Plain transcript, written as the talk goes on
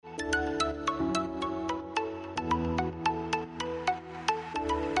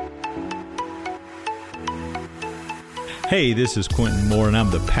Hey, this is Quintin Moore, and I'm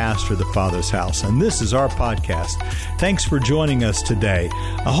the pastor of the Father's House, and this is our podcast. Thanks for joining us today.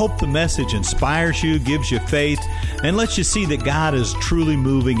 I hope the message inspires you, gives you faith, and lets you see that God is truly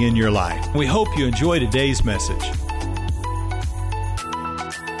moving in your life. We hope you enjoy today's message.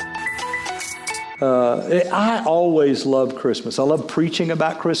 I always love Christmas. I love preaching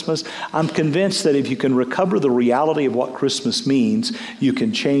about Christmas. I'm convinced that if you can recover the reality of what Christmas means, you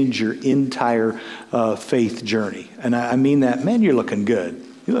can change your entire faith journey. And I mean that, man, you're looking good.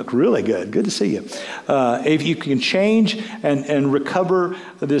 You look really good. Good to see you. If you can change and recover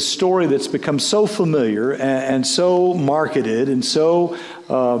this story that's become so familiar and so marketed and so,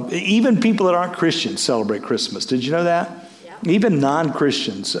 even people that aren't Christians celebrate Christmas. Did you know that? Even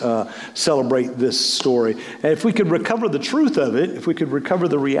non-Christians celebrate this story. And if we could recover the truth of it, if we could recover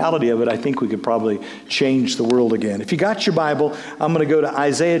the reality of it, I think we could probably change the world again. If you got your Bible, I'm going to go to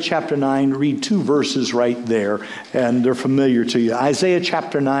Isaiah chapter 9, read two verses right there, and they're familiar to you. Isaiah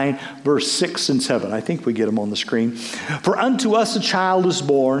chapter 9, verse 6 and 7. I think we get them on the screen. For unto us a child is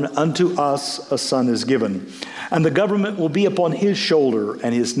born, unto us a son is given. And the government will be upon his shoulder,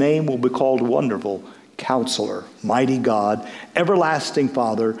 and his name will be called Wonderful, Counselor, Mighty God, Everlasting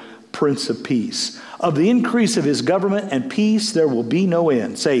Father, Prince of Peace. Of the increase of his government and peace there will be no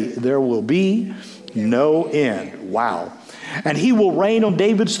end. Say, there will be no end. Wow. And he will reign on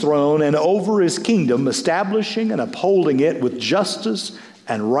David's throne and over his kingdom, establishing and upholding it with justice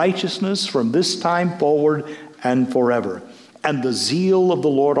and righteousness from this time forward and forever. And the zeal of the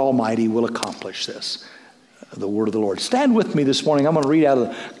Lord Almighty will accomplish this. The word of the Lord. Stand with me this morning. I'm going to read out of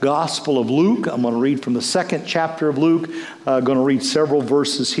the Gospel of Luke. I'm going to read from the second chapter of Luke. I'm going to read several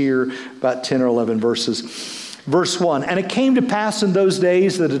verses here, about 10 or 11 verses. Verse 1, and it came to pass in those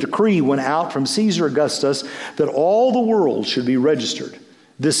days that a decree went out from Caesar Augustus that all the world should be registered.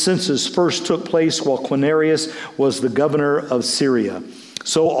 This census first took place while Quirinius was the governor of Syria.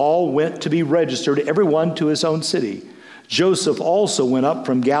 So all went to be registered, everyone to his own city. Joseph also went up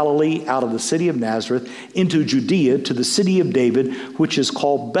from Galilee out of the city of Nazareth into Judea to the city of David, which is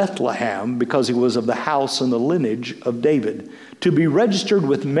called Bethlehem, because he was of the house and the lineage of David, to be registered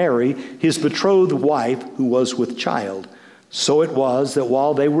with Mary, his betrothed wife, who was with child. So it was that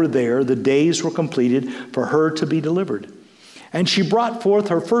while they were there, the days were completed for her to be delivered. And she brought forth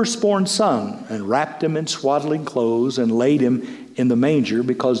her firstborn son and wrapped him in swaddling clothes and laid him in the manger,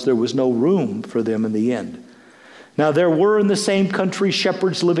 because there was no room for them in the inn. Now there were in the same country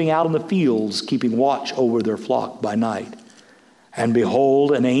shepherds living out in the fields, keeping watch over their flock by night. And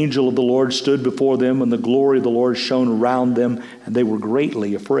behold, an angel of the Lord stood before them, and the glory of the Lord shone around them, and they were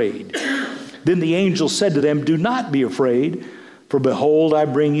greatly afraid. Then the angel said to them, do not be afraid, for behold, I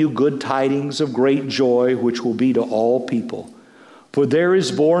bring you good tidings of great joy, which will be to all people. For there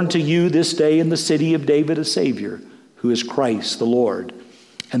is born to you this day in the city of David a Savior, who is Christ the Lord.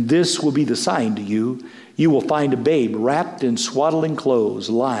 And this will be the sign to you. You will find a babe wrapped in swaddling clothes,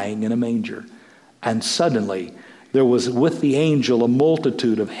 lying in a manger. And suddenly there was with the angel a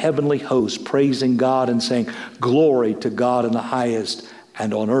multitude of heavenly hosts praising God and saying, glory to God in the highest,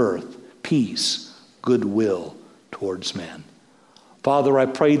 and on earth peace, goodwill towards men. Father, I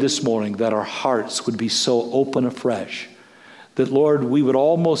pray this morning that our hearts would be so open afresh that, Lord, we would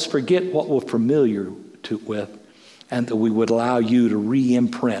almost forget what we're familiar with, and that we would allow you to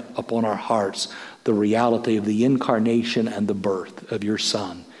re-imprint upon our hearts the reality of the incarnation and the birth of your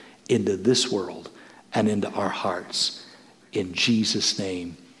Son into this world and into our hearts. In Jesus'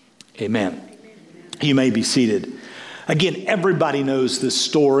 name, amen. You may be seated. Again, everybody knows this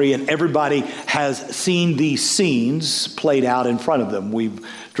story, and everybody has seen these scenes played out in front of them. We've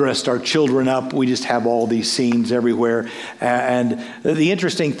dressed our children up. We just have all these scenes everywhere. And the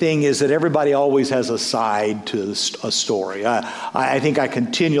interesting thing is that everybody always has a side to a story. I think I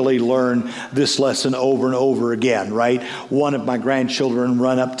continually learn this lesson over and over again, right? One of my grandchildren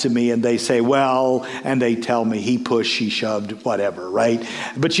run up to me and they say, well, and they tell me he pushed, he shoved, whatever, right?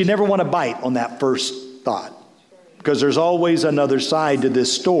 But you never want to bite on that first thought, because there's always another side to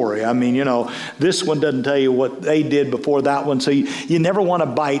this story. I mean, this one doesn't tell you what they did before that one. So you never want to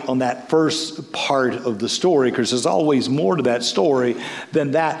bite on that first part of the story, because there's always more to that story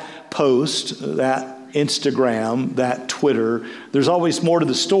than that post, that Instagram, that Twitter. There's always more to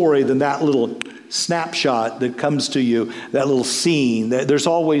the story than that little snapshot that comes to you, that little scene. There's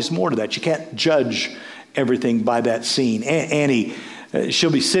always more to that. You can't judge everything by that scene. Annie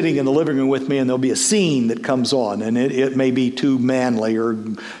She'll be sitting in the living room with me, and there'll be a scene that comes on, and it may be too manly or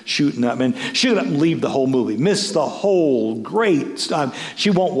shooting up. And she'll leave the whole movie, miss the whole great stuff. She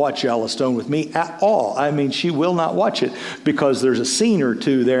won't watch Yellowstone with me at all. I mean, she will not watch it because there's a scene or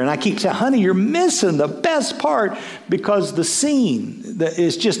two there. And I keep saying, honey, you're missing the best part, because the scene that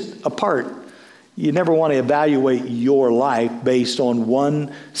is just a part. You never want to evaluate your life based on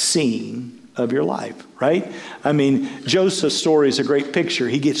one scene of your life, right? I mean, Joseph's story is a great picture.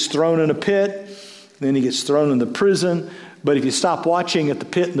 He gets thrown in a pit, then he gets thrown in the prison. But if you stop watching at the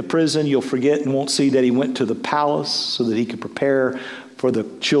pit and the prison, you'll forget and won't see that he went to the palace so that he could prepare for the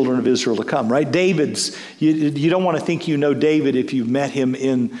children of Israel to come, right? You don't want to think you know David if you've met him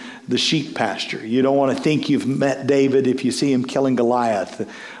in the sheep pasture. You don't want to think you've met David if you see him killing Goliath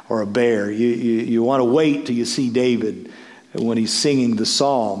or a bear. You want to wait till you see David when he's singing the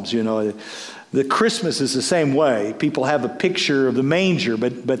Psalms. The Christmas is the same way. People have a picture of the manger,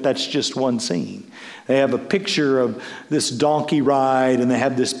 but that's just one scene. They have a picture of this donkey ride, and they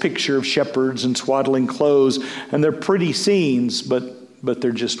have this picture of shepherds in swaddling clothes, and they're pretty scenes, but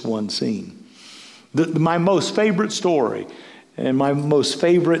they're just one scene. My most favorite story and my most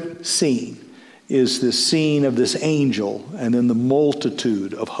favorite scene is this scene of this angel and then the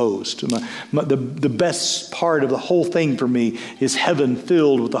multitude of hosts. The best part of the whole thing for me is heaven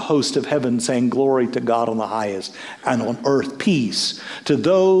filled with the host of heaven saying, glory to God on the highest, and on earth peace to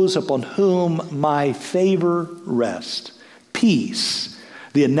those upon whom my favor rests. Peace,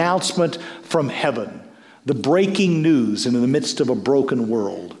 the announcement from heaven, the breaking news in the midst of a broken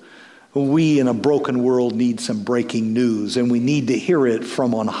world. We in a broken world need some breaking news, and we need to hear it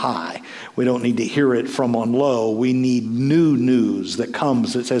from on high. We don't need to hear it from on low. We need new news that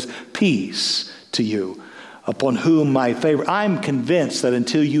comes that says, peace to you, upon whom my favor. I'm convinced that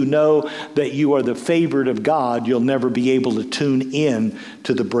until you know that you are the favored of God, you'll never be able to tune in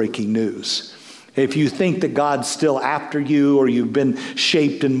to the breaking news. If you think that God's still after you, or you've been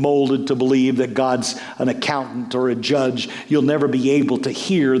shaped and molded to believe that God's an accountant or a judge, you'll never be able to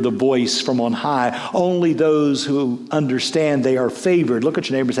hear the voice from on high. Only those who understand they are favored. Look at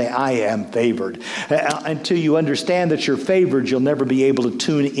your neighbor and say, I am favored. Until you understand that you're favored, you'll never be able to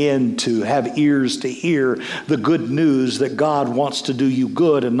tune in to, have ears to hear the good news that God wants to do you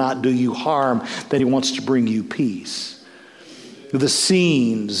good and not do you harm, that he wants to bring you peace. The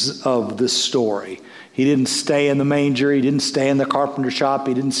scenes of this story. He didn't stay in the manger. He didn't stay in the carpenter shop.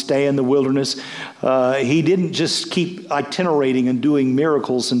 He didn't stay in the wilderness. He didn't just keep itinerating and doing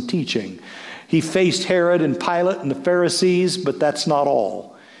miracles and teaching. He faced Herod and Pilate and the Pharisees, but that's not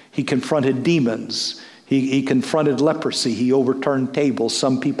all. He confronted demons. He confronted leprosy. He overturned tables.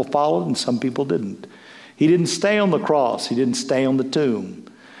 Some people followed and some people didn't. He didn't stay on the cross. He didn't stay on the tomb.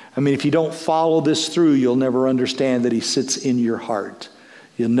 I mean, if you don't follow this through, you'll never understand that he sits in your heart.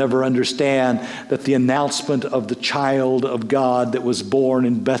 You'll never understand that the announcement of the child of God that was born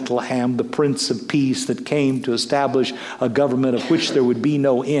in Bethlehem, the Prince of Peace that came to establish a government of which there would be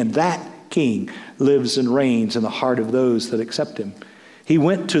no end, that king lives and reigns in the heart of those that accept him. He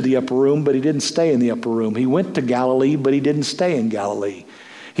went to the upper room, but he didn't stay in the upper room. He went to Galilee, but he didn't stay in Galilee.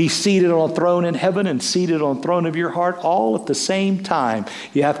 He's seated on a throne in heaven and seated on a throne of your heart all at the same time.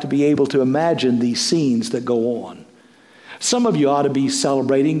 You have to be able to imagine these scenes that go on. Some of you ought to be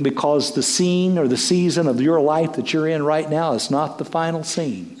celebrating because the scene or the season of your life that you're in right now is not the final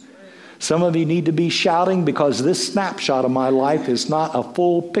scene. Some of you need to be shouting because this snapshot of my life is not a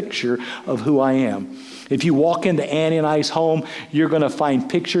full picture of who I am. If you walk into Annie and I's home, you're going to find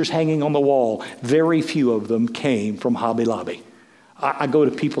pictures hanging on the wall. Very few of them came from Hobby Lobby. I go to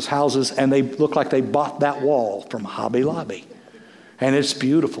people's houses and they look like they bought that wall from Hobby Lobby. And it's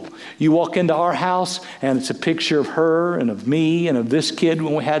beautiful. You walk into our house and it's a picture of her and of me and of this kid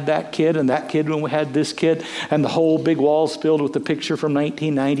when we had that kid and that kid when we had this kid. And the whole big wall's filled with the picture from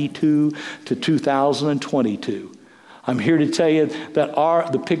 1992 to 2022. I'm here to tell you that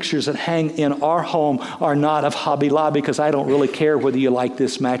the pictures that hang in our home are not of Hobby Lobby, because I don't really care whether you like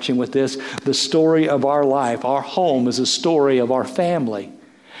this matching with this. The story of our life, our home, is a story of our family.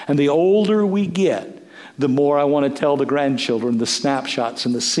 And the older we get, the more I want to tell the grandchildren the snapshots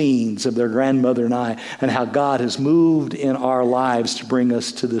and the scenes of their grandmother and I, and how God has moved in our lives to bring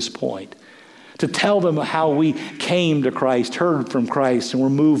us to this point. To tell them how we came to Christ, heard from Christ, and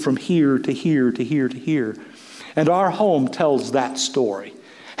were moved from here to here to here to here. And our home tells that story.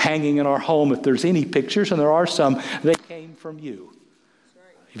 Hanging in our home, if there's any pictures, and there are some, they came from you.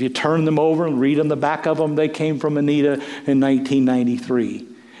 If you turn them over and read on the back of them, they came from Anita in 1993.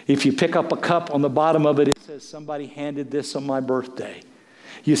 If you pick up a cup, on the bottom of it, it says, somebody handed this on my birthday.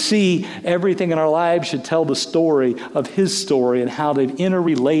 You see, everything in our lives should tell the story of His story and how they've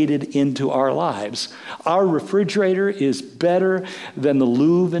interrelated into our lives. Our refrigerator is better than the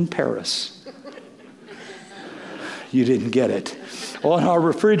Louvre in Paris. You didn't get it. On our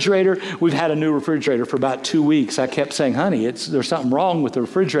refrigerator, we've had a new refrigerator for about 2 weeks. I kept saying, honey, there's something wrong with the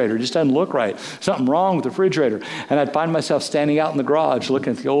refrigerator. It just doesn't look right. Something wrong with the refrigerator. And I'd find myself standing out in the garage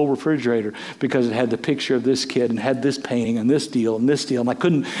looking at the old refrigerator because it had the picture of this kid and had this painting and this deal and this deal. And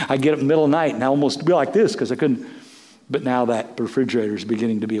I'd get up in the middle of the night and I almost be like this because I couldn't. But now that refrigerator is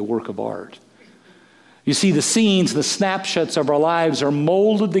beginning to be a work of art. You see, the scenes, the snapshots of our lives are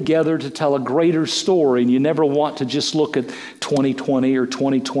molded together to tell a greater story, and you never want to just look at 2020 or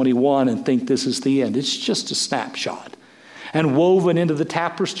 2021 and think this is the end. It's just a snapshot. And woven into the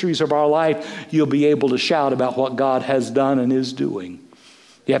tapestries of our life, you'll be able to shout about what God has done and is doing.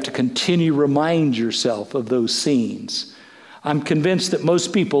 You have to continue to remind yourself of those scenes. I'm convinced that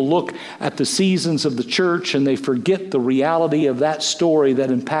most people look at the seasons of the church and they forget the reality of that story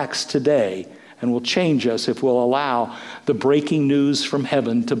that impacts today and will change us if we'll allow the breaking news from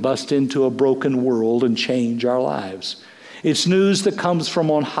heaven to bust into a broken world and change our lives. It's news that comes from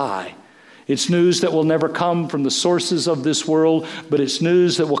on high. It's news that will never come from the sources of this world, but it's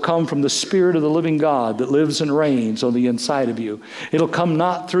news that will come from the Spirit of the living God that lives and reigns on the inside of you. It'll come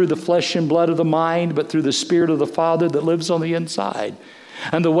not through the flesh and blood of the mind, but through the Spirit of the Father that lives on the inside.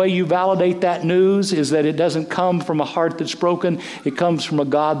 And the way you validate that news is that it doesn't come from a heart that's broken. It comes from a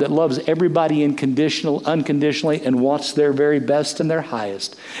God that loves everybody unconditionally and wants their very best and their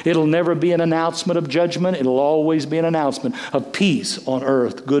highest. It'll never be an announcement of judgment. It'll always be an announcement of peace on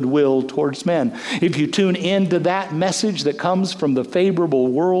earth, goodwill towards men. If you tune into that message that comes from the favorable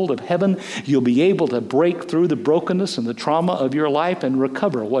world of heaven, you'll be able to break through the brokenness and the trauma of your life and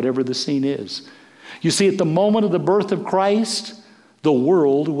recover whatever the scene is. You see, at the moment of the birth of Christ, the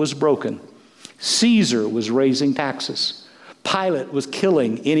world was broken. Caesar was raising taxes. Pilate was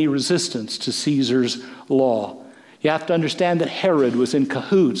killing any resistance to Caesar's law. You have to understand that Herod was in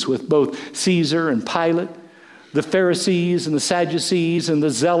cahoots with both Caesar and Pilate. The Pharisees and the Sadducees and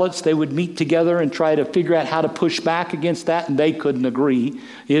the Zealots, they would meet together and try to figure out how to push back against that, and they couldn't agree.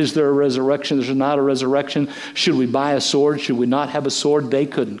 Is there a resurrection? There's not a resurrection. Should we buy a sword? Should we not have a sword? They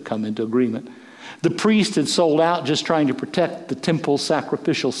couldn't come into agreement. The priest had sold out just trying to protect the temple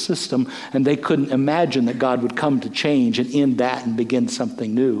sacrificial system, and they couldn't imagine that God would come to change and end that and begin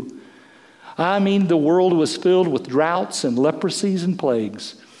something new. I mean, the world was filled with droughts and leprosies and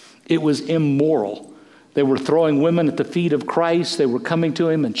plagues. It was immoral. They were throwing women at the feet of Christ. They were coming to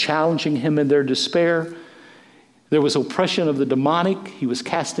him and challenging him in their despair. There was oppression of the demonic. He was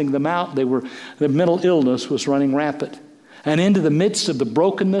casting them out. The mental illness was running rampant. And into the midst of the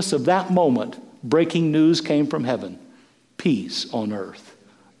brokenness of that moment, breaking news came from heaven. Peace on earth,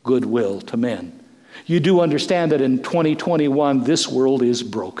 goodwill to men. You do understand that in 2021, this world is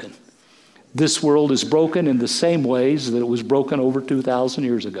broken. This world is broken in the same ways that it was broken over 2,000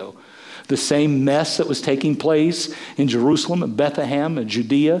 years ago. The same mess that was taking place in Jerusalem and Bethlehem and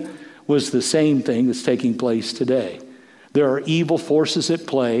Judea was the same thing that's taking place today. There are evil forces at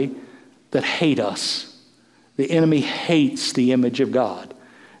play that hate us. The enemy hates the image of God.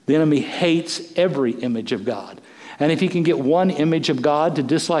 The enemy hates every image of God. And if he can get one image of God to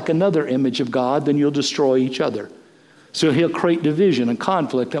dislike another image of God, then you'll destroy each other. So he'll create division and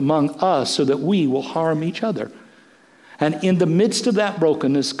conflict among us so that we will harm each other. And in the midst of that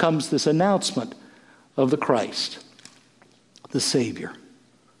brokenness comes this announcement of the Christ, the Savior,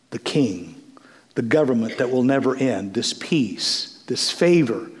 the King, the government that will never end, this peace, this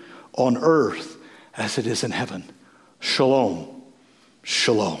favor on earth as it is in heaven. Shalom.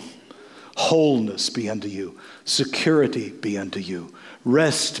 Shalom. Wholeness be unto you. Security be unto you.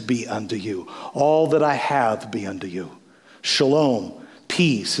 Rest be unto you. All that I have be unto you. Shalom.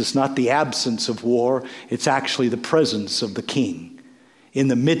 Peace is not the absence of war. It's actually the presence of the King. In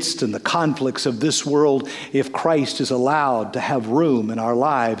the midst and the conflicts of this world, if Christ is allowed to have room in our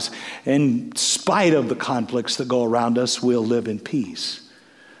lives, in spite of the conflicts that go around us, we'll live in peace.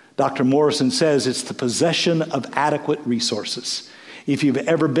 Dr. Morrison says it's the possession of adequate resources. If you've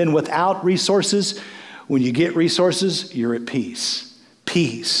ever been without resources, when you get resources, you're at peace.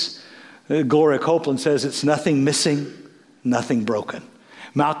 Peace. Gloria Copeland says it's nothing missing, nothing broken.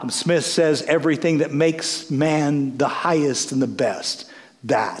 Malcolm Smith says everything that makes man the highest and the best,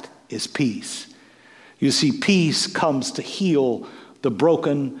 that is peace. You see, peace comes to heal the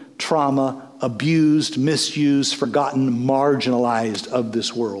broken, trauma, abused, misused, forgotten, marginalized of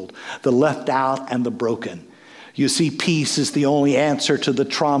this world, the left out and the broken. You see, peace is the only answer to the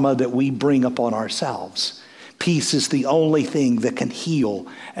trauma that we bring upon ourselves. Peace is the only thing that can heal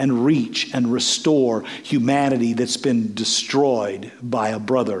and reach and restore humanity that's been destroyed by a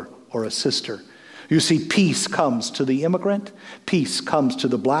brother or a sister. You see, peace comes to the immigrant. Peace comes to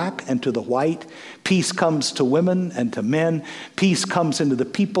the black and to the white. Peace comes to women and to men. Peace comes into the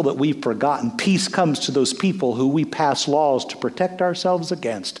people that we've forgotten. Peace comes to those people who we pass laws to protect ourselves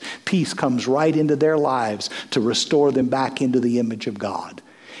against. Peace comes right into their lives to restore them back into the image of God.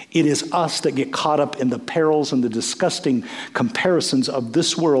 It is us that get caught up in the perils and the disgusting comparisons of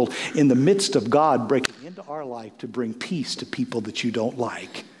this world in the midst of God breaking into our life to bring peace to people that you don't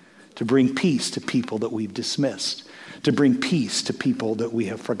like, to bring peace to people that we've dismissed, to bring peace to people that we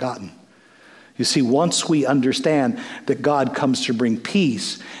have forgotten. You see, once we understand that God comes to bring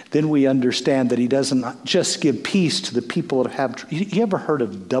peace, then we understand that he doesn't just give peace to the people that have... You ever heard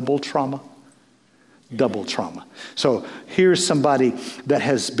of double trauma? Double trauma. So here's somebody that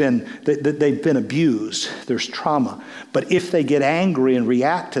has been, they've been abused. There's trauma. But if they get angry and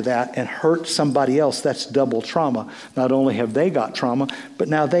react to that and hurt somebody else, that's double trauma. Not only have they got trauma, but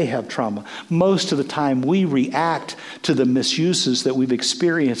now they have trauma. Most of the time we react to the misuses that we've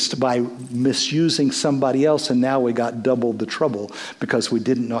experienced by misusing somebody else, and now we got double the trouble because we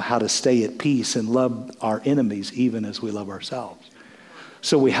didn't know how to stay at peace and love our enemies even as we love ourselves.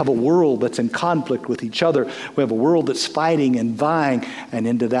 So we have a world that's in conflict with each other. We have a world that's fighting and vying. And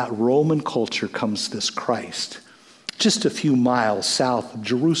into that Roman culture comes this Christ. Just a few miles south of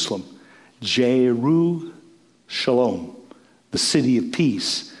Jerusalem, Jerusalem, the city of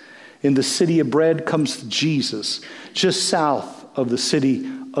peace. In the city of bread comes Jesus, just south of the city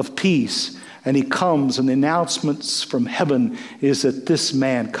of peace. And he comes, and the announcements from heaven is that this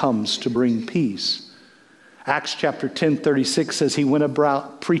man comes to bring peace. Acts chapter 10:36 says he went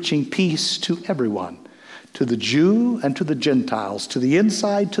about preaching peace to everyone, to the Jew and to the Gentiles, to the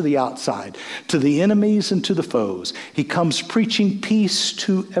inside, to the outside, to the enemies and to the foes. He comes preaching peace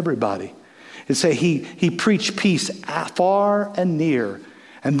to everybody. It say he preached peace far and near.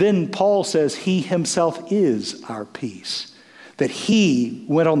 And then Paul says he himself is our peace. That he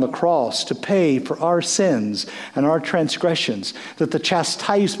went on the cross to pay for our sins and our transgressions, that the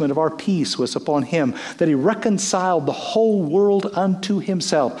chastisement of our peace was upon him, that he reconciled the whole world unto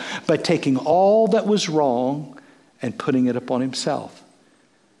himself by taking all that was wrong and putting it upon himself.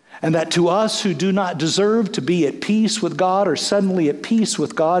 And that to us who do not deserve to be at peace with God are suddenly at peace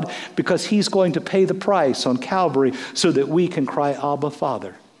with God because he's going to pay the price on Calvary so that we can cry, Abba,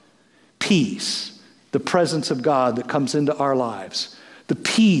 Father. Peace. The presence of God that comes into our lives. The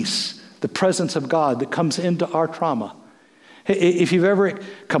peace, the presence of God that comes into our trauma. If you've ever,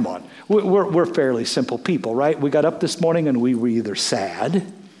 come on, we're fairly simple people, right? We got up this morning and we were either sad,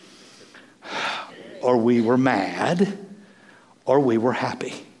 or we were mad, or we were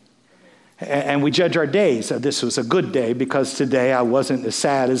happy. And we judge our days. This was a good day because today I wasn't as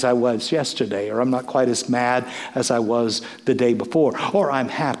sad as I was yesterday, or I'm not quite as mad as I was the day before, or I'm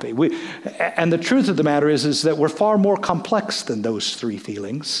happy. And the truth of the matter is that we're far more complex than those three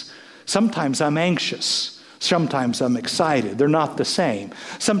feelings. Sometimes I'm anxious. Sometimes I'm excited. They're not the same.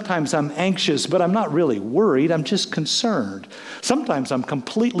 Sometimes I'm anxious, but I'm not really worried. I'm just concerned. Sometimes I'm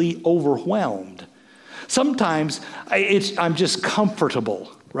completely overwhelmed. Sometimes I'm just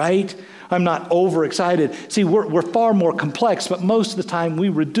comfortable, right? I'm not overexcited. See, we're far more complex, but most of the time we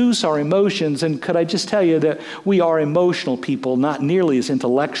reduce our emotions. And could I just tell you that we are emotional people, not nearly as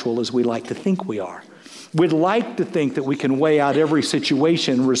intellectual as we like to think we are. We'd like to think that we can weigh out every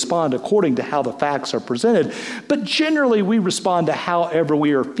situation and respond according to how the facts are presented. But generally, we respond to however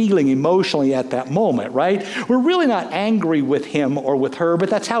we are feeling emotionally at that moment, right? We're really not angry with him or with her, but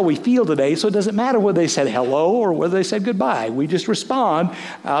that's how we feel today. So it doesn't matter whether they said hello or whether they said goodbye. We just respond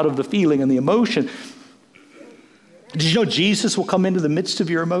out of the feeling and the emotion. Did you know Jesus will come into the midst of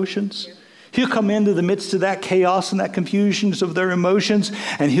your emotions? He'll come into the midst of that chaos and that confusion of their emotions,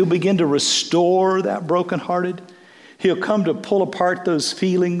 and he'll begin to restore that brokenhearted. He'll come to pull apart those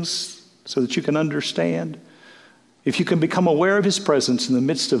feelings so that you can understand. If you can become aware of his presence in the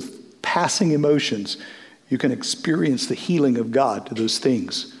midst of passing emotions, you can experience the healing of God to those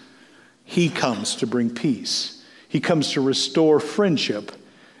things. He comes to bring peace. He comes to restore friendship.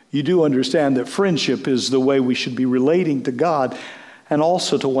 You do understand that friendship is the way we should be relating to God and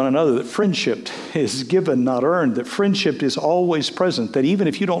also to one another, that friendship is given, not earned, that friendship is always present, that even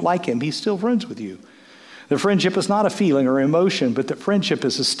if you don't like him, he's still friends with you. That friendship is not a feeling or emotion, but that friendship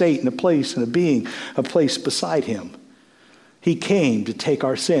is a state and a place and a being, a place beside him. He came to take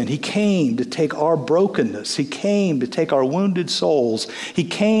our sin. He came to take our brokenness. He came to take our wounded souls. He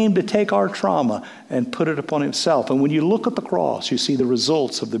came to take our trauma and put it upon himself. And when you look at the cross, you see the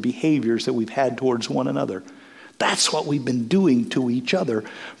results of the behaviors that we've had towards one another. That's what we've been doing to each other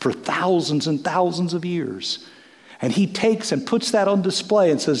for thousands and thousands of years. And he takes and puts that on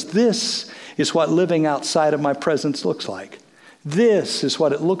display and says, this is what living outside of my presence looks like. This is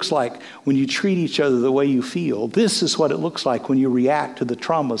what it looks like when you treat each other the way you feel. This is what it looks like when you react to the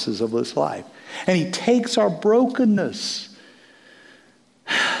traumas of this life. And he takes our brokenness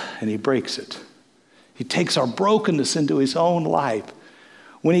and he breaks it. He takes our brokenness into his own life.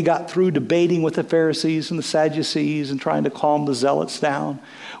 When he got through debating with the Pharisees and the Sadducees and trying to calm the zealots down,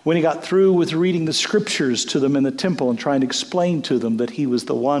 when he got through with reading the scriptures to them in the temple and trying to explain to them that he was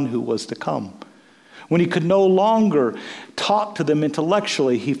the one who was to come, when he could no longer talk to them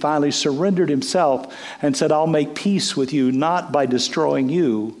intellectually, he finally surrendered himself and said, I'll make peace with you, not by destroying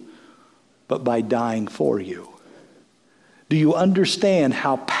you, but by dying for you. Do you understand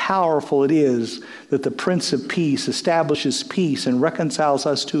how powerful it is that the Prince of Peace establishes peace and reconciles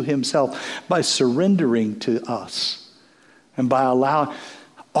us to himself by surrendering to us and by allowing...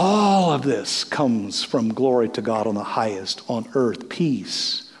 All of this comes from glory to God on the highest, on earth,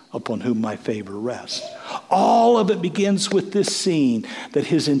 peace upon whom my favor rests. All of it begins with this scene that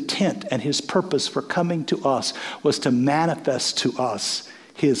his intent and his purpose for coming to us was to manifest to us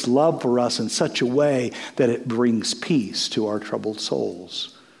his love for us in such a way that it brings peace to our troubled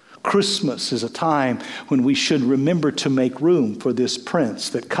souls. Christmas is a time when we should remember to make room for this Prince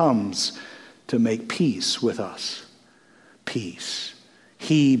that comes to make peace with us. Peace.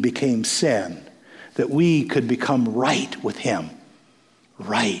 He became sin that we could become right with him.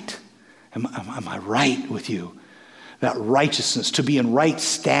 Right. Am I right with you? That righteousness, to be in right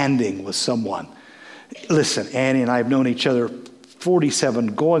standing with someone. Listen, Annie and I have known each other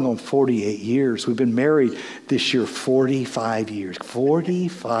 47, going on 48 years. We've been married this year 45 years.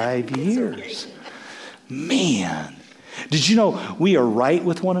 45 years. Man. Did you know we are right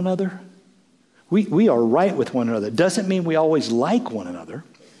with one another? We are right with one another. Doesn't mean we always like one another.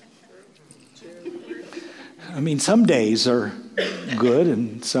 I mean, some days are good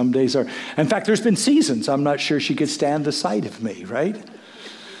and some days are... In fact, there's been seasons I'm not sure she could stand the sight of me, right?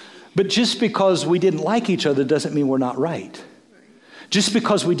 But just because we didn't like each other doesn't mean we're not right. Just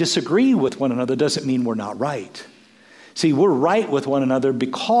because we disagree with one another doesn't mean we're not right. See, we're right with one another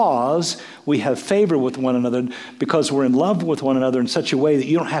because we have favor with one another, because we're in love with one another in such a way that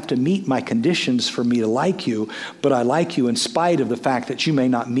you don't have to meet my conditions for me to like you, but I like you in spite of the fact that you may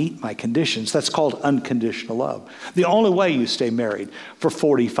not meet my conditions. That's called unconditional love. The only way you stay married for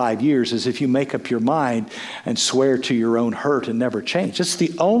 45 years is if you make up your mind and swear to your own hurt and never change. That's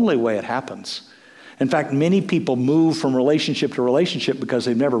the only way it happens. In fact, many people move from relationship to relationship because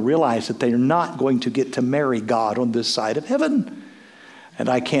they've never realized that they are not going to get to marry God on this side of heaven. And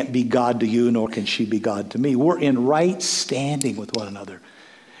I can't be God to you, nor can she be God to me. We're in right standing with one another.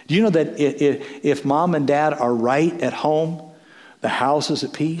 Do you know that if mom and dad are right at home, the house is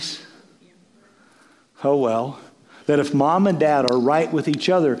at peace? Oh, well. That if mom and dad are right with each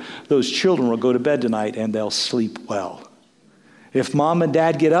other, those children will go to bed tonight and they'll sleep well. If mom and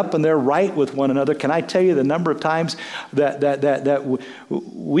dad get up and they're right with one another, can I tell you the number of times that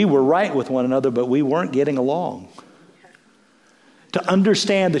we were right with one another, but we weren't getting along? To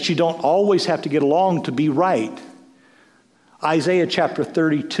understand that you don't always have to get along to be right. Isaiah chapter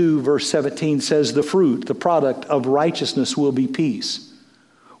 32, verse 17 says, the fruit, the product of righteousness will be peace.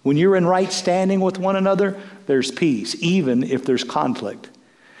 When you're in right standing with one another, there's peace, even if there's conflict.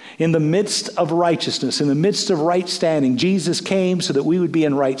 In the midst of righteousness, in the midst of right standing, Jesus came so that we would be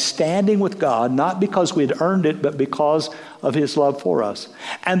in right standing with God, not because we had earned it, but because of his love for us.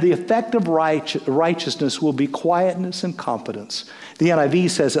 And the effect of righteousness will be quietness and confidence. The NIV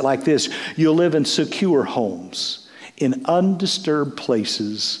says it like this: you'll live in secure homes, in undisturbed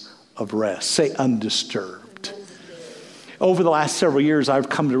places of rest. Say undisturbed. Over the last several years, I've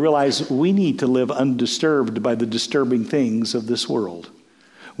come to realize we need to live undisturbed by the disturbing things of this world.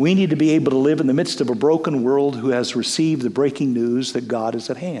 We need to be able to live in the midst of a broken world who has received the breaking news that God is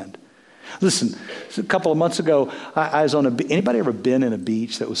at hand. Listen, a couple of months ago, I was on anybody ever been in a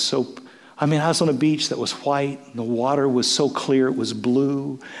beach that was so... I was on a beach that was white, and the water was so clear, it was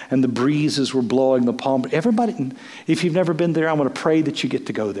blue, and the breezes were blowing the palm. Everybody, if you've never been there, I'm going to pray that you get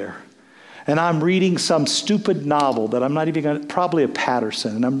to go there. And I'm reading some stupid novel that I'm not even going to, probably a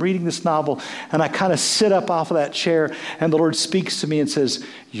Patterson. And I'm reading this novel, and I kind of sit up off of that chair, and the Lord speaks to me and says,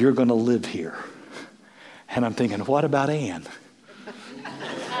 you're going to live here. And I'm thinking, what about Ann?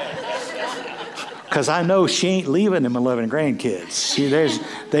 Because I know she ain't leaving them 11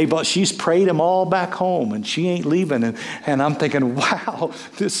 grandkids. She's prayed them all back home, and she ain't leaving. And I'm thinking, wow,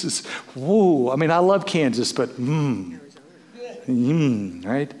 this is, whoa. I love Kansas, but right?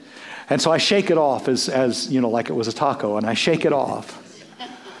 And so I shake it off as like it was a taco, and I shake it off.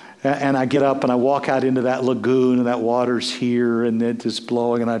 And I get up and I walk out into that lagoon, and that water's here, and it's just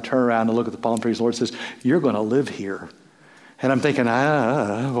blowing, and I turn around and look at the palm trees. The Lord says, you're going to live here. And I'm thinking,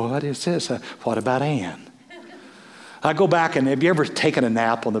 what is this? What about Ann? I go back, and have you ever taken a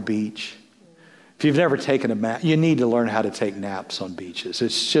nap on the beach? If you've never taken a nap, you need to learn how to take naps on beaches.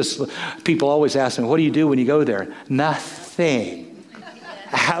 It's just, people always ask me, what do you do when you go there? Nothing.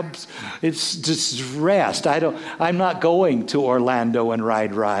 It's just rest. I'm not going to Orlando and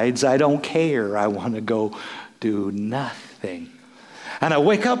ride rides. I don't care. I want to go do nothing. And I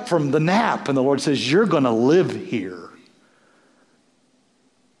wake up from the nap, and the Lord says, you're going to live here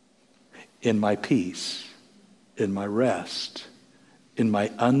in my peace, in my rest, in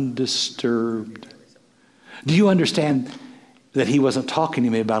my undisturbed. Do you understand that he wasn't talking to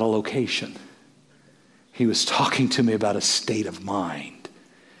me about a location? He was talking to me about a state of mind.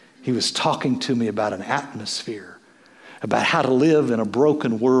 He was talking to me about an atmosphere, about how to live in a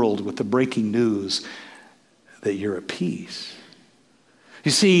broken world with the breaking news that you're at peace.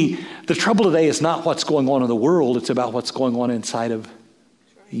 You see, the trouble today is not what's going on in the world, it's about what's going on inside of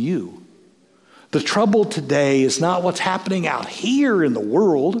you. The trouble today is not what's happening out here in the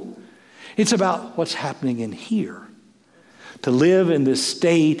world, it's about what's happening in here. To live in this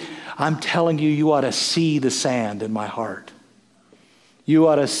state, I'm telling you, you ought to see the sand in my heart. You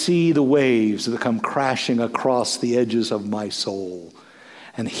ought to see the waves that come crashing across the edges of my soul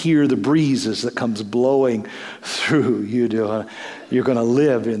and hear the breezes that comes blowing through. You're going to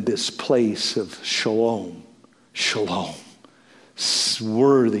live in this place of shalom,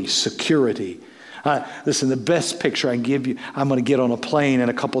 worthy security. Listen, the best picture I can give you, I'm going to get on a plane in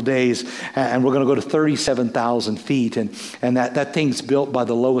a couple days, and we're going to go to 37,000 feet, and that thing's built by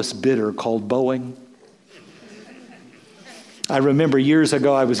the lowest bidder called Boeing. I remember years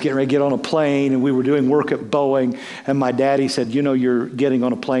ago, I was getting ready to get on a plane, and we were doing work at Boeing, and my daddy said, you're getting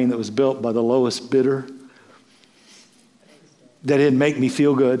on a plane that was built by the lowest bidder. That didn't make me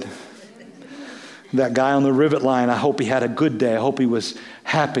feel good. That guy on the rivet line, I hope he had a good day. I hope he was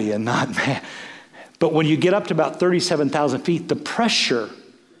happy and not mad. But when you get up to about 37,000 feet, the pressure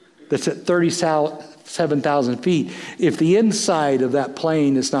that's at 37,000 feet, if the inside of that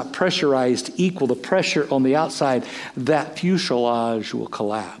plane is not pressurized equal the pressure on the outside, that fuselage will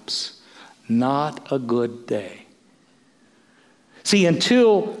collapse. Not a good day. See,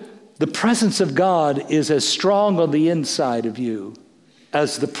 until the presence of God is as strong on the inside of you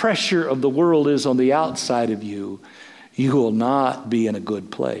as the pressure of the world is on the outside of you, you will not be in a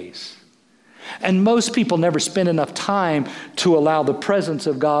good place. And most people never spend enough time to allow the presence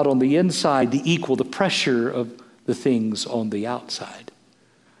of God on the inside to equal the pressure of the things on the outside.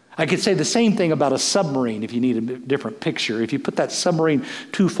 I could say the same thing about a submarine if you need a different picture. If you put that submarine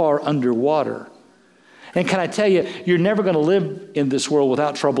too far underwater. And can I tell you, you're never going to live in this world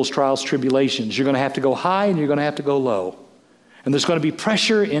without troubles, trials, tribulations. You're going to have to go high and you're going to have to go low. And there's going to be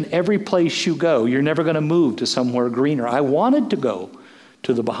pressure in every place you go. You're never going to move to somewhere greener. I wanted to go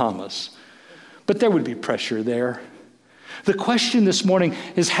to the Bahamas, but there would be pressure there. The question this morning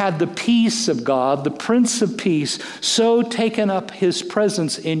is, had the peace of God, the Prince of Peace, so taken up his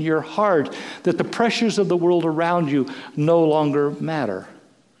presence in your heart that the pressures of the world around you no longer matter?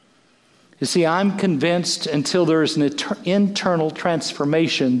 You see, I'm convinced until there is an internal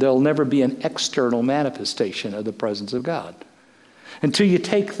transformation, there'll never be an external manifestation of the presence of God. Until you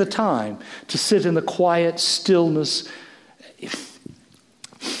take the time to sit in the quiet stillness.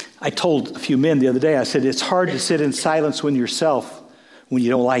 I told a few men the other day, I said, it's hard to sit in silence when you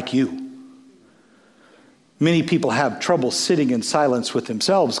don't like you. Many people have trouble sitting in silence with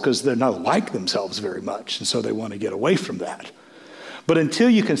themselves because they're not like themselves very much, and so they want to get away from that. But until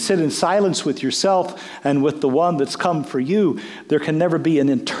you can sit in silence with yourself and with the one that's come for you, there can never be an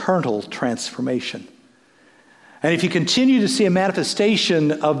internal transformation. And if you continue to see a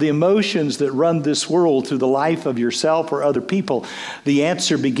manifestation of the emotions that run this world through the life of yourself or other people, the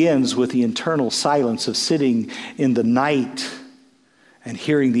answer begins with the internal silence of sitting in the night and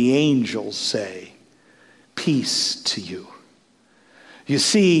hearing the angels say, "Peace to you." You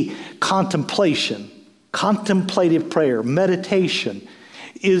see, contemplation, contemplative prayer, meditation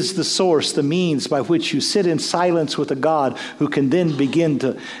is the source, the means by which you sit in silence with a God who can then begin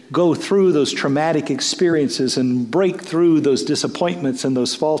to go through those traumatic experiences and break through those disappointments and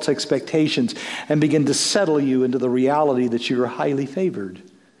those false expectations and begin to settle you into the reality that you are highly favored.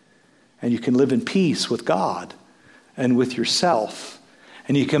 And you can live in peace with God and with yourself.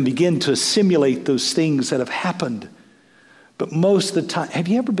 And you can begin to assimilate those things that have happened. But most of the time, have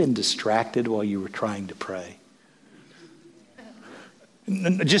you ever been distracted while you were trying to pray?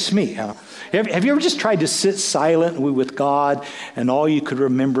 Just me, huh? Have you ever just tried to sit silently with God and all you could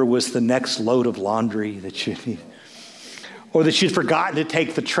remember was the next load of laundry that you need? Or that you'd forgotten to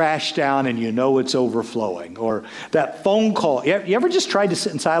take the trash down and you know it's overflowing. Or that phone call. You ever just tried to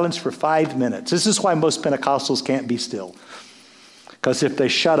sit in silence for 5 minutes? This is why most Pentecostals can't be still. Because if they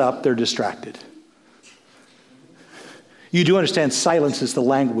shut up, they're distracted. You do understand silence is the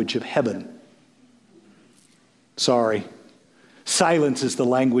language of heaven. Sorry. Silence is the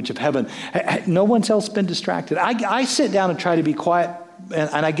language of heaven. No one's else been distracted. I sit down and try to be quiet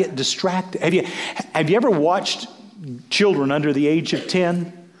and I get distracted. Have you ever watched children under the age of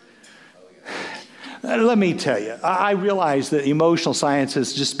 10? Let me tell you, I realize that emotional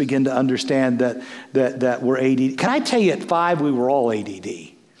sciences just begin to understand that we're ADD. Can I tell you, at 5, we were all ADD.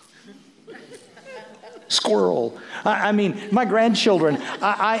 Squirrel. I mean, my grandchildren,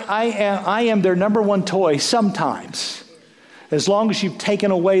 I am their number one toy sometimes. As long as you've taken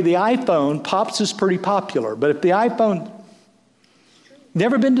away the iPhone, Pops is pretty popular. But if the iPhone...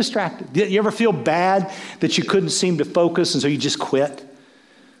 Never been distracted? You ever feel bad that you couldn't seem to focus and so you just quit?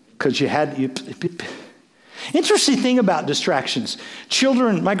 Because you had... Interesting thing about distractions.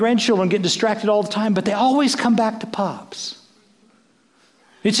 Children, my grandchildren get distracted all the time, but they always come back to Pops.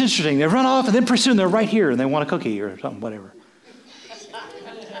 It's interesting. They run off and then pretty soon they're right here and they want a cookie or something, whatever.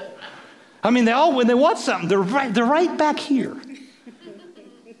 I mean, when they want something, they're right back here.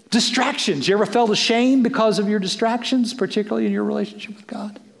 Distractions. You ever felt ashamed because of your distractions, particularly in your relationship with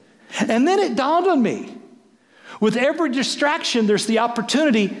God? And then it dawned on me. With every distraction, there's the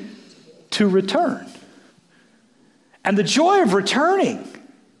opportunity to return. And the joy of returning.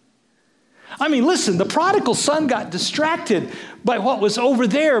 I mean, listen, the prodigal son got distracted by what was over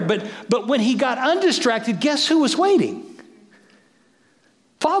there, but when he got undistracted, guess who was waiting?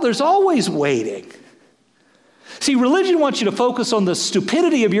 Father's always waiting. See, religion wants you to focus on the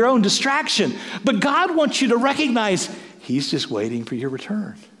stupidity of your own distraction, but God wants you to recognize He's just waiting for your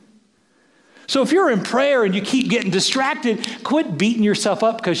return. So if you're in prayer and you keep getting distracted, quit beating yourself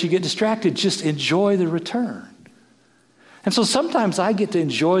up because you get distracted. Just enjoy the return. And so sometimes I get to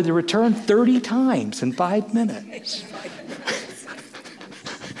enjoy the return 30 times in 5 minutes.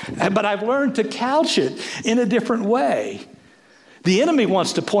 But I've learned to couch it in a different way. The enemy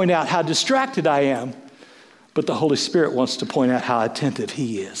wants to point out how distracted I am, but the Holy Spirit wants to point out how attentive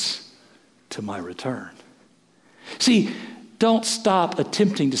He is to my return. See, don't stop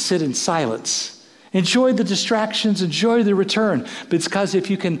attempting to sit in silence. Enjoy the distractions, enjoy the return. But it's because if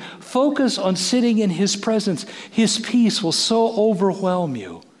you can focus on sitting in His presence, His peace will so overwhelm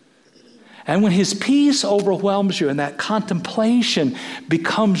you. And when His peace overwhelms you and that contemplation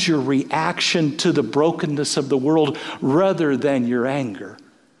becomes your reaction to the brokenness of the world rather than your anger.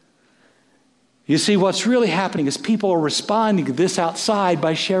 You see, what's really happening is people are responding to this outside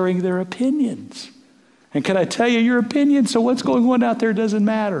by sharing their opinions. And can I tell you your opinion? So what's going on out there doesn't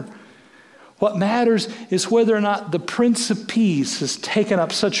matter. What matters is whether or not the Prince of Peace has taken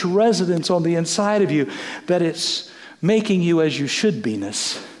up such residence on the inside of you that it's making you as you should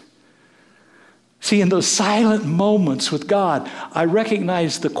be-ness. See, in those silent moments with God, I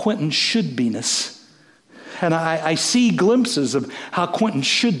recognize the Quintin should be-ness. And I see glimpses of how Quintin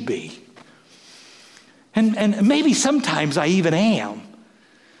should be. And maybe sometimes I even am.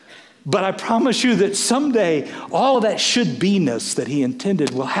 But I promise you that someday all of that should-be-ness that He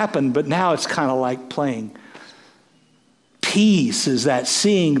intended will happen, but now it's kind of like playing. Peace is that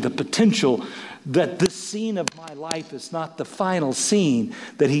seeing the potential that this scene of my life is not the final scene,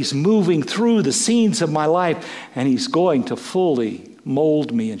 that He's moving through the scenes of my life and He's going to fully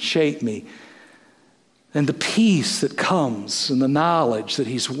mold me and shape me. And the peace that comes and the knowledge that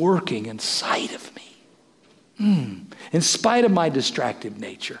He's working inside of me. In spite of my distracted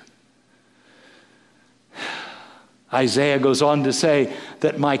nature. Isaiah goes on to say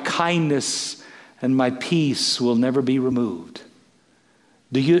that my kindness and my peace will never be removed.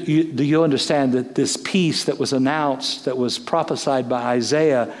 Do you understand that this peace that was announced, that was prophesied by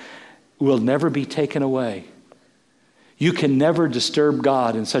Isaiah, will never be taken away? You can never disturb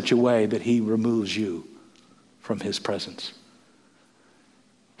God in such a way that He removes you from His presence.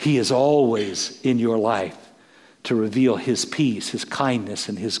 He is always in your life to reveal His peace, His kindness,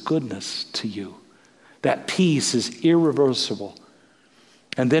 and His goodness to you. That peace is irreversible.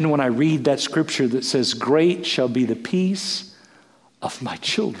 And then when I read that scripture that says, great shall be the peace of my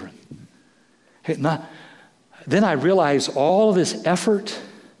children. Then I realize all this effort,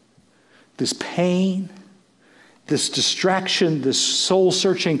 this pain, this distraction, this soul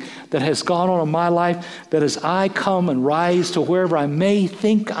searching that has gone on in my life, that as I come and rise to wherever I may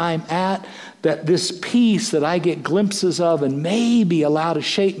think I'm at, that this peace that I get glimpses of and maybe allow to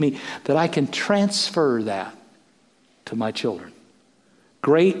shape me, that I can transfer that to my children.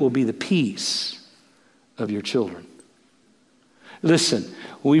 Great will be the peace of your children. Listen,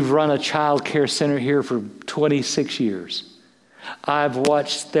 we've run a child care center here for 26 years. I've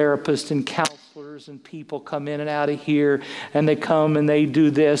watched therapists and counselors and people come in and out of here, and they come and they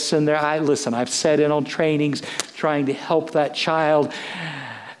do this, and I've sat in on trainings trying to help that child,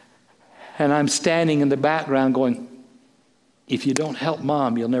 and I'm standing in the background going, if you don't help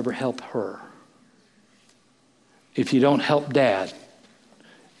mom, you'll never help her. If you don't help dad,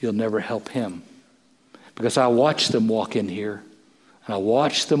 you'll never help him. Because I watch them walk in here, and I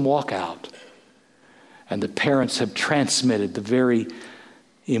watch them walk out, and the parents have transmitted the very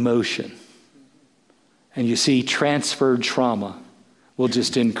emotion. And you see, transferred trauma will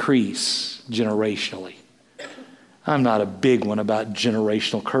just increase generationally. I'm not a big one about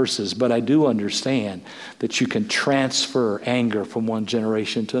generational curses, but I do understand that you can transfer anger from one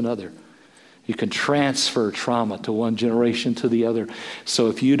generation to another. You can transfer trauma to one generation to the other. So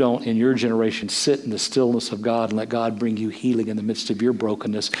if you don't, in your generation, sit in the stillness of God and let God bring you healing in the midst of your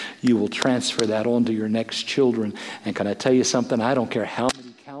brokenness, you will transfer that on to your next children. And can I tell you something? I don't care how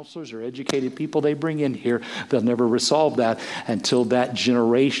many counselors or educated people they bring in here, they'll never resolve that until that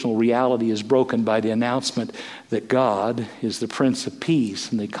generational reality is broken by the announcement that God is the Prince of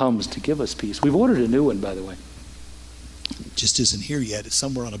Peace and He comes to give us peace. We've ordered a new one, by the way. Just isn't here yet. It's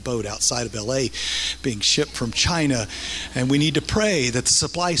somewhere on a boat outside of LA being shipped from China. And we need to pray that the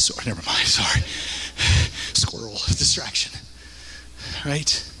supply source, never mind, sorry. Squirrel, distraction.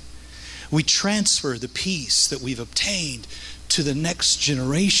 Right? We transfer the peace that we've obtained to the next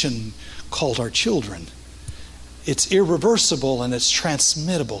generation called our children. It's irreversible and it's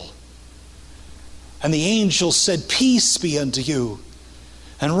transmittable. And the angel said, peace be unto you.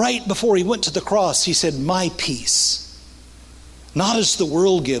 And right before He went to the cross, He said, my peace. Not as the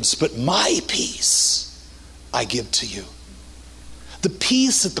world gives, but my peace I give to you. The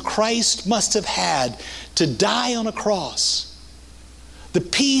peace that the Christ must have had to die on a cross. The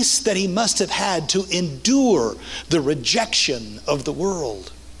peace that He must have had to endure the rejection of the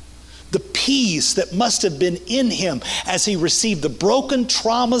world. The peace that must have been in Him as He received the broken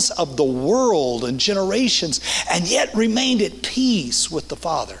traumas of the world and generations and yet remained at peace with the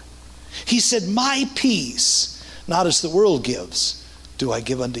Father. He said, my peace, not as the world gives, do I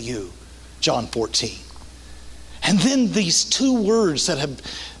give unto you. John 14. And then these two words that have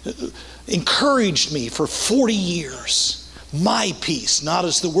encouraged me for 40 years. My peace, not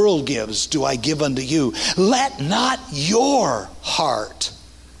as the world gives, do I give unto you. Let not your heart,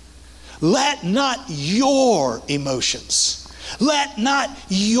 let not your emotions, let not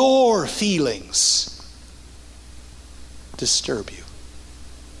your feelings disturb you.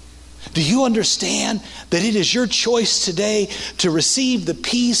 Do you understand that it is your choice today to receive the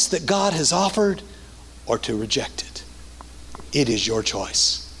peace that God has offered or to reject it? It is your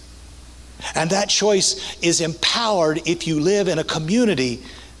choice. And that choice is empowered if you live in a community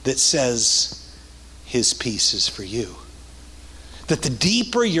that says His peace is for you. That the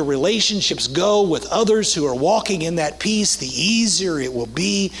deeper your relationships go with others who are walking in that peace, the easier it will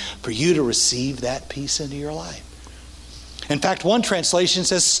be for you to receive that peace into your life. In fact, one translation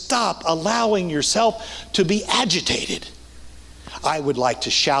says, stop allowing yourself to be agitated. I would like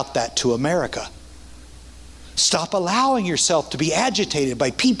to shout that to America. Stop allowing yourself to be agitated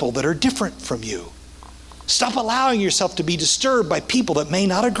by people that are different from you. Stop allowing yourself to be disturbed by people that may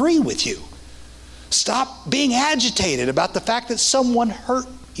not agree with you. Stop being agitated about the fact that someone hurt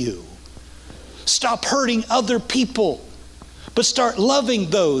you. Stop hurting other people. But start loving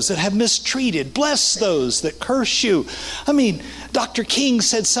those that have mistreated. Bless those that curse you. I mean, Dr. King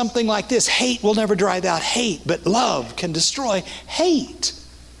said something like this: hate will never drive out hate, but love can destroy hate.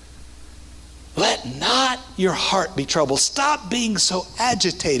 Let not your heart be troubled. Stop being so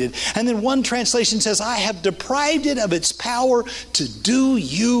agitated. And then one translation says, I have deprived it of its power to do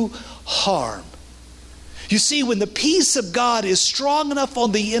you harm. You see, when the peace of God is strong enough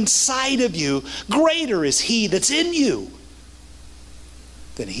on the inside of you, greater is He that's in you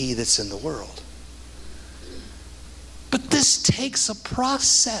than he that's in the world. But this takes a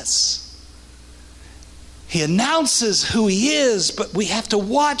process. He announces who He is, but we have to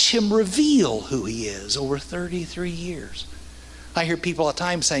watch Him reveal who He is over 33 years. I hear people all the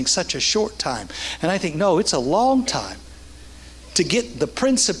time saying such a short time. And I think, no, it's a long time to get the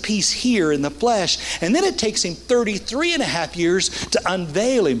Prince of Peace here in the flesh. And then it takes Him 33 and a half years to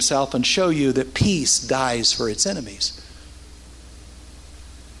unveil Himself and show you that peace dies for its enemies.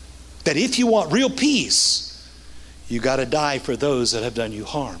 That if you want real peace, you got to die for those that have done you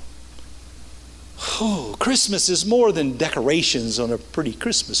harm. Oh, Christmas is more than decorations on a pretty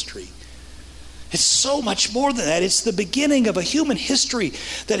Christmas tree. It's so much more than that. It's the beginning of a human history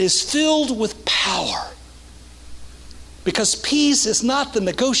that is filled with power. Because peace is not the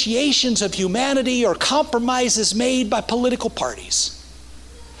negotiations of humanity or compromises made by political parties.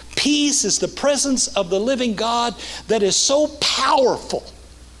 Peace is the presence of the living God that is so powerful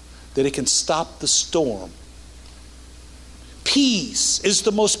that it can stop the storm. Peace is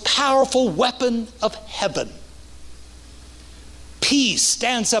the most powerful weapon of heaven. Peace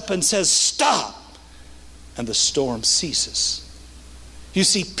stands up and says, "Stop," and the storm ceases. You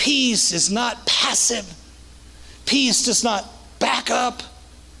see, peace is not passive. Peace does not back up.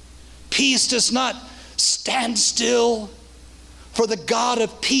 Peace does not stand still. For the God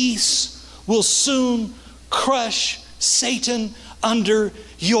of peace will soon crush Satan under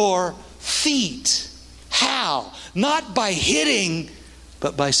your feet. How? Not by hitting,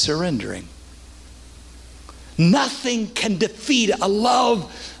 but by surrendering. Nothing can defeat a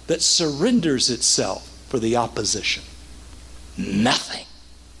love that surrenders itself for the opposition. Nothing.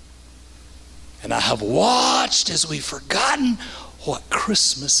 And I have watched as we've forgotten what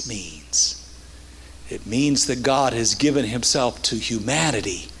Christmas means. It means that God has given himself to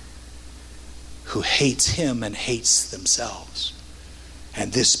humanity who hates him and hates themselves.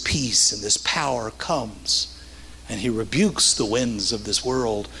 And this peace and this power comes, and he rebukes the winds of this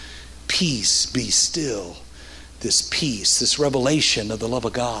world. Peace, be still. This peace, this revelation of the love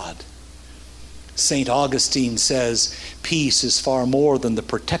of God. St. Augustine says, peace is far more than the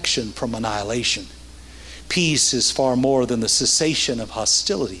protection from annihilation. Peace is far more than the cessation of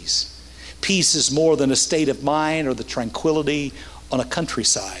hostilities. Peace is more than a state of mind or the tranquility on a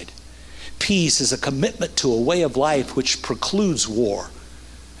countryside. Peace is a commitment to a way of life which precludes war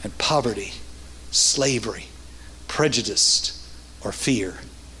and poverty, slavery, prejudice, or fear.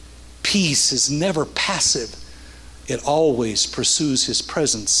 Peace is never passive. It always pursues his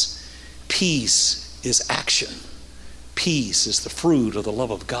presence. Peace is action. Peace is the fruit of the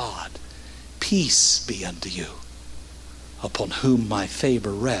love of God. Peace be unto you, upon whom my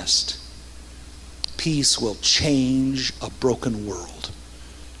favor rests. Peace will change a broken world.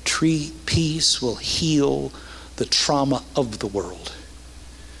 Peace will heal the trauma of the world.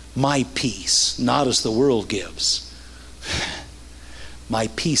 My peace, not as the world gives. My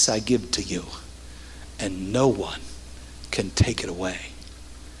peace I give to you, and no one can take it away.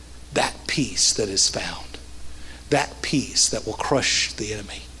 That peace that is found, that peace that will crush the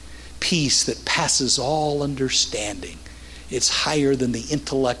enemy, peace that passes all understanding. It's higher than the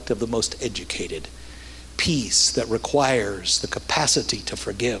intellect of the most educated. Peace that requires the capacity to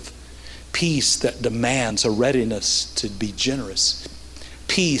forgive. Peace that demands a readiness to be generous.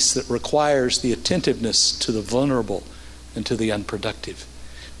 Peace that requires the attentiveness to the vulnerable and to the unproductive.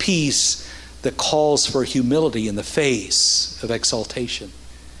 Peace that calls for humility in the face of exaltation.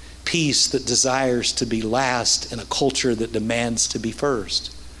 Peace that desires to be last in a culture that demands to be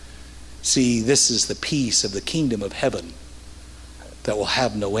first. See, this is the peace of the kingdom of heaven that will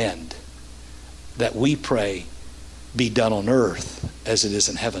have no end, that we pray be done on earth as it is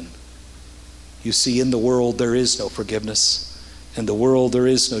in heaven. You see, in the world there is no forgiveness. In the world there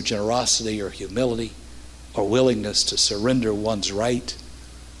is no generosity or humility or willingness to surrender one's right.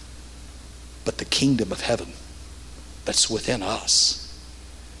 But the kingdom of heaven that's within us,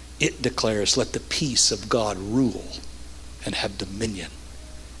 it declares, let the peace of God rule and have dominion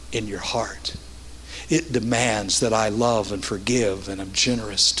in your heart. It demands that I love and forgive and am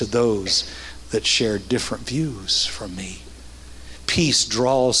generous to those that share different views from me. Peace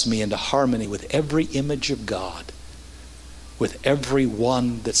draws me into harmony with every image of God, with every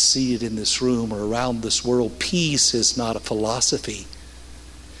one that's seated in this room or around this world. Peace is not a philosophy.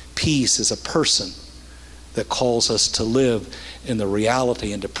 Peace is a person that calls us to live in the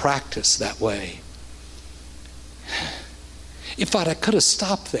reality and to practice that way. If I could have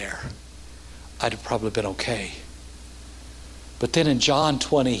stopped there, I'd have probably been okay. But then in John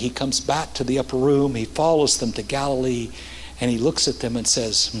 20, he comes back to the upper room, he follows them to Galilee, and he looks at them and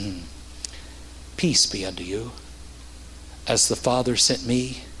says, peace be unto you. As the Father sent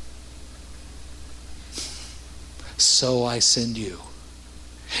me, so I send you.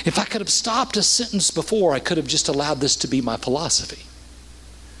 If I could have stopped a sentence before, I could have just allowed this to be my philosophy.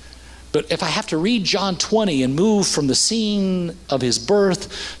 But if I have to read John 20 and move from the scene of his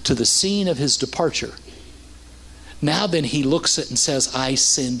birth to the scene of his departure, now then he looks at it and says, I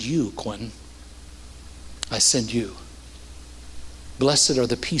send you, Quintin. I send you. Blessed are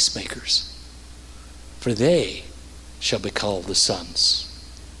the peacemakers, for they shall be called the sons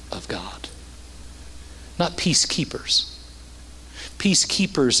of God. Not peacekeepers.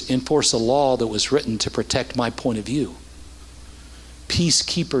 Peacekeepers enforce a law that was written to protect my point of view.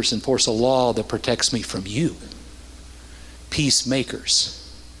 Peacekeepers enforce a law that protects me from you.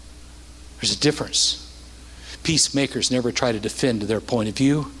 Peacemakers. There's a difference. Peacemakers never try to defend their point of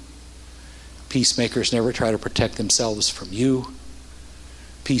view. Peacemakers never try to protect themselves from you.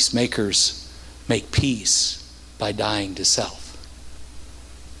 Peacemakers make peace by dying to self.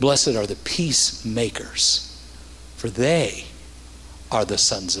 Blessed are the peacemakers, for they are the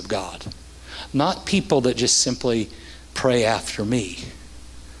sons of God. Not people that just simply pray after me.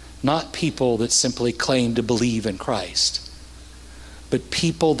 Not people that simply claim to believe in Christ. But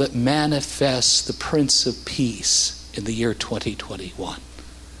people that manifest the Prince of Peace in the year 2021.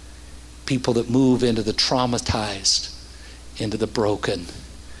 People that move into the traumatized, into the broken,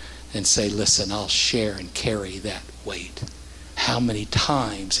 and say, listen, I'll share and carry that weight. How many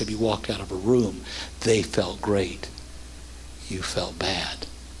times have you walked out of a room, they felt great, you felt bad,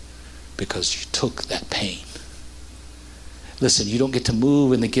 because you took that pain. Listen, you don't get to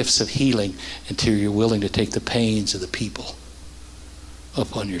move in the gifts of healing until you're willing to take the pains of the people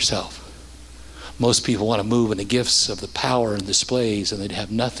upon yourself. Most people want to move in the gifts of the power and displays, and they'd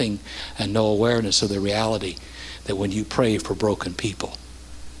have nothing and no awareness of the reality that when you pray for broken people,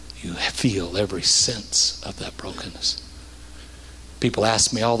 you feel every sense of that brokenness. People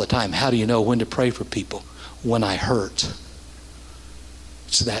ask me all the time, how do you know when to pray for people? When I hurt.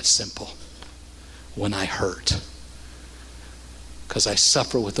 It's that simple. When I hurt. Because I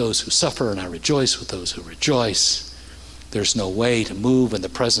suffer with those who suffer and I rejoice with those who rejoice. There's no way to move in the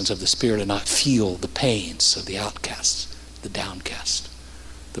presence of the Spirit and not feel the pains of the outcasts, the downcast,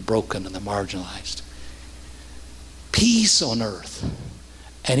 the broken and the marginalized. Peace on earth.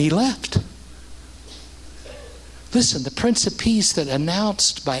 And he left. Listen, the Prince of Peace that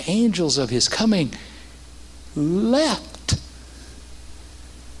announced by angels of his coming left.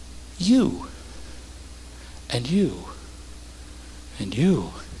 You and you and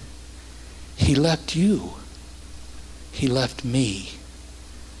you. He left you. He left me.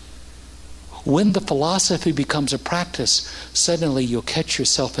 When the philosophy becomes a practice, suddenly you'll catch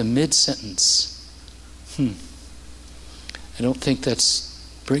yourself in mid-sentence. I don't think that's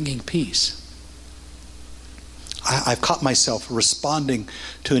bringing peace. I've caught myself responding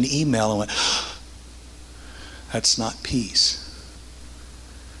to an email and went, that's not peace.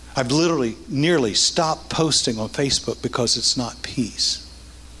 I've literally nearly stopped posting on Facebook because it's not peace.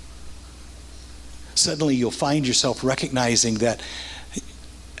 Suddenly you'll find yourself recognizing that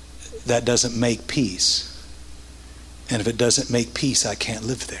that doesn't make peace. And if it doesn't make peace, I can't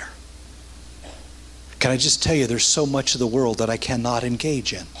live there. Can I just tell you, there's so much of the world that I cannot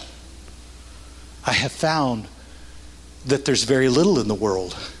engage in. I have found that there's very little in the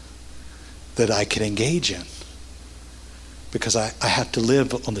world that I can engage in because I have to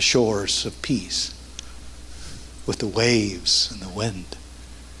live on the shores of peace with the waves and the wind.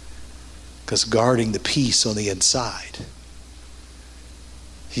 Because guarding the peace on the inside.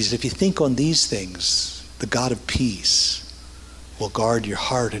 He said, if you think on these things, the God of peace will guard your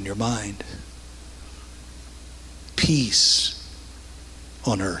heart and your mind. Peace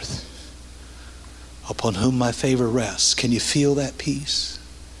on earth, upon whom my favor rests. Can you feel that peace?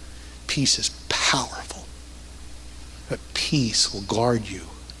 Peace is powerful. That peace will guard you.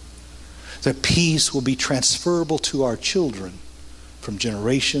 That peace will be transferable to our children from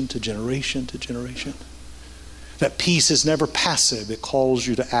generation to generation to generation. That peace is never passive. It calls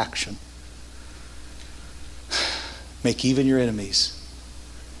you to action. Make even your enemies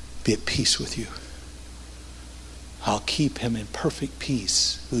be at peace with you. I'll keep him in perfect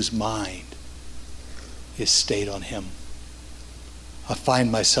peace whose mind is stayed on him. I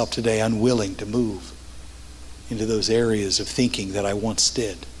find myself today unwilling to move into those areas of thinking that I once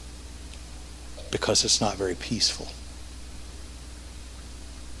did because it's not very peaceful.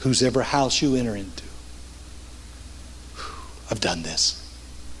 Whose ever house you enter into. I've done this.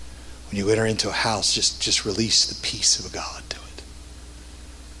 When you enter into a house, just release the peace of God to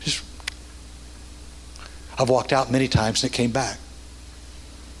it. I've walked out many times and it came back.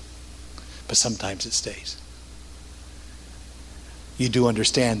 But sometimes it stays. You do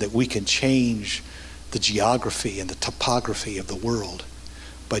understand that we can change the geography and the topography of the world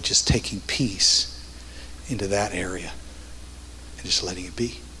by just taking peace into that area and just letting it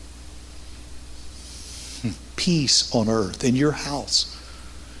be. Peace on earth, in your house,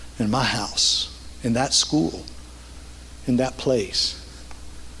 in my house, in that school, in that place.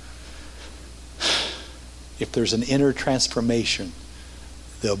 If there's an inner transformation,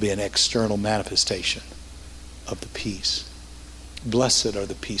 there'll be an external manifestation of the peace. Blessed are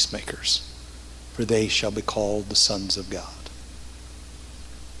the peacemakers, for they shall be called the sons of God.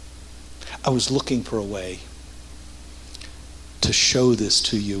 I was looking for a way to show this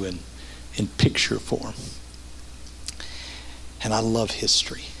to you in picture form. And I love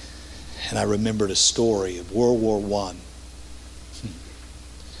history. And I remembered a story of World War I,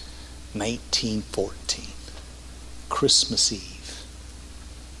 1914, Christmas Eve.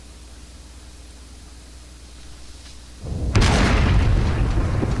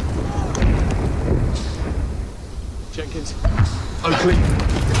 Jenkins. Oakley.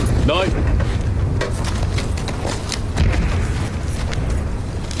 Knight.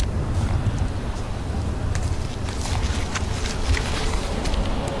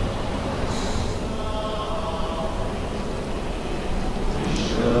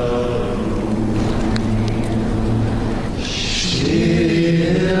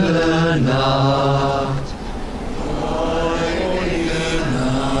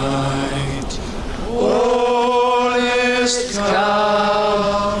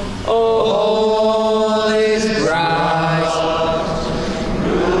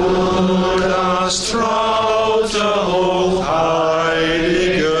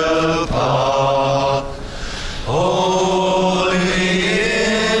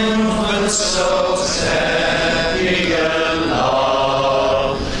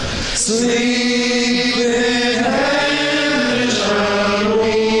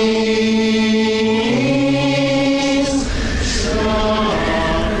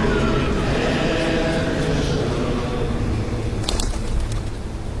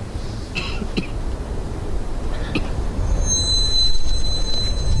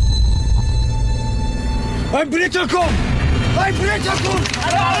 Ein Britter kommt! Ein Britter kommt!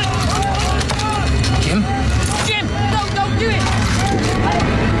 Jim? Jim! Don't do it!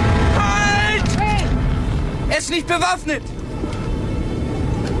 Halt! Er ist nicht bewaffnet!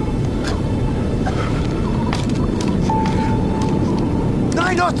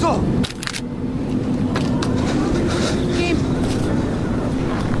 Nein, Otto! Jim!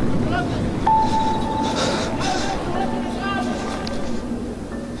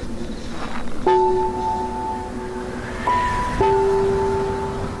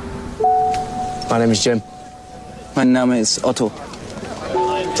 My name is Jim. Mein Name ist Otto.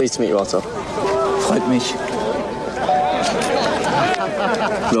 Pleased to meet you, Otto. Freut mich.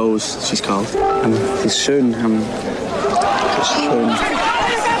 Rose, she's called. Ist schön. Ist schön.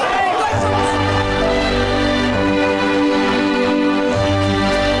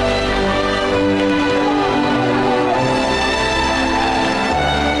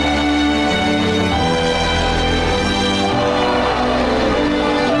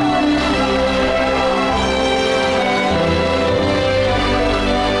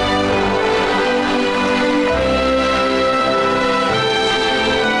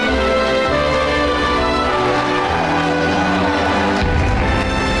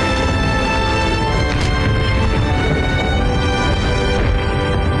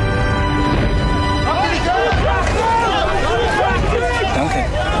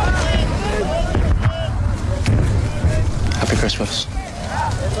 Christmas.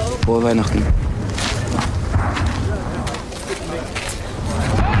 Frohe Weihnachten.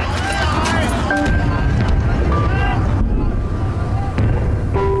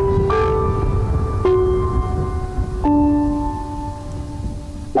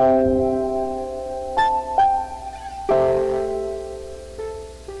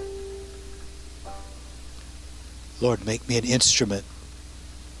 Lord, make me an instrument.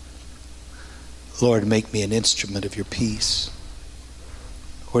 Lord, make me an instrument of your peace.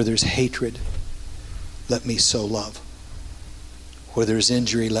 Where there's hatred, let me sow love. Where there's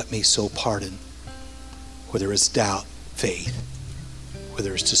injury, let me sow pardon. Where there is doubt, faith. Where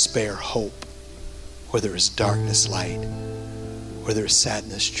there is despair, hope. Where there is darkness, light. Where there is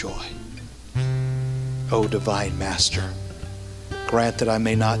sadness, joy. O divine Master, grant that I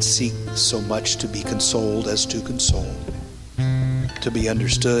may not seek so much to be consoled as to console, to be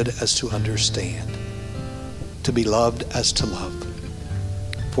understood as to understand, to be loved as to love.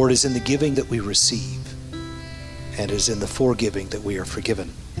 For it is in the giving that we receive, and it is in the forgiving that we are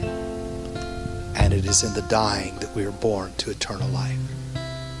forgiven, and it is in the dying that we are born to eternal life.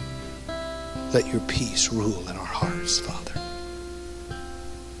 Let your peace rule in our hearts, Father.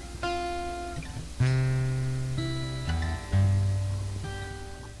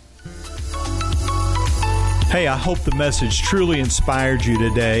 Hey, I hope the message truly inspired you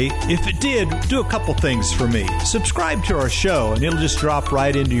today. If it did, do a couple things for me. Subscribe to our show, and it'll just drop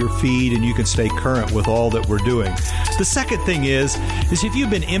right into your feed, and you can stay current with all that we're doing. The second thing is if you've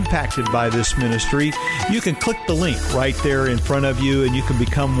been impacted by this ministry, you can click the link right there in front of you, and you can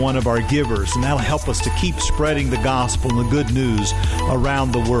become one of our givers, and that'll help us to keep spreading the gospel and the good news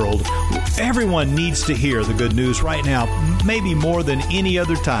around the world. Everyone needs to hear the good news right now, maybe more than any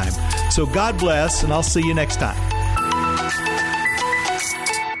other time. So God bless, and I'll see you next time.